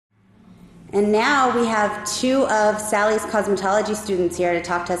And now we have two of Sally's cosmetology students here to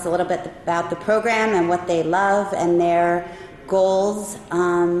talk to us a little bit about the program and what they love and their goals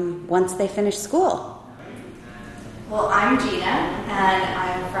once they finish school. Well, I'm Gina, and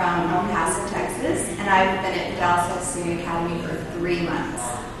I'm from El Paso, Texas, and I've been at Vidal Sassoon Academy for 3 months.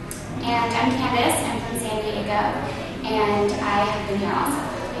 And I'm Candace, I'm from San Diego, and I have been here also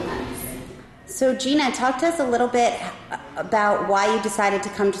for 3 months. So Gina, talk to us a little bit about why you decided to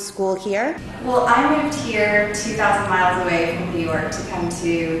come to school here. Well, I moved here 2,000 miles away from New York to come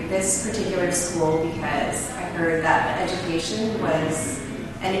to this particular school because I heard that the education was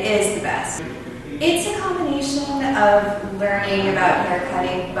and is the best. It's a combination of learning about hair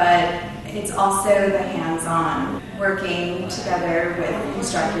cutting, but it's also the hands-on, working together with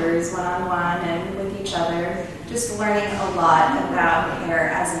instructors one-on-one and with each other, just learning a lot about hair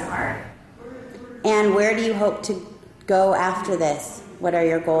as an art. And where do you hope to go after this? What are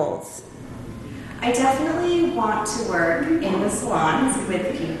your goals? I definitely want to work in the salons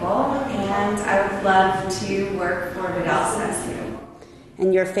with people, and I would love to work for Vidal Sassoon.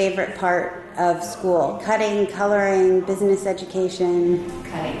 And your favorite part of school? Cutting, coloring, business education?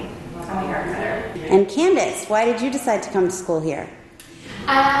 Cutting. I'm a hair cutter. And Candace, why did you decide to come to school here? It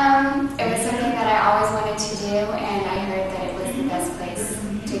was something that I always wanted to do, and I heard that it was the best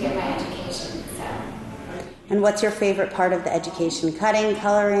place to get my education. So. And what's your favorite part of the education? Cutting,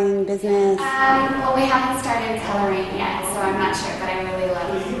 coloring, business? Well, we haven't started coloring yet, so I'm not sure, but I really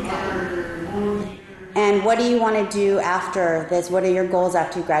love cutting. And what do you want to do after this? What are your goals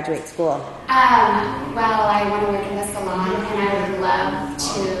after you graduate school? Well, I want to work in the salon, and I would love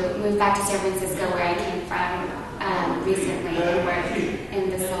to move back to San Francisco, where I came from recently, and work in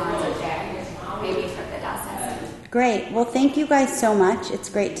the salons up there, maybe for Vidal Sassoon. Great. Well, thank you guys so much. It's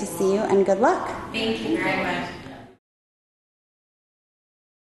great to see you, and good luck. Thank you very much.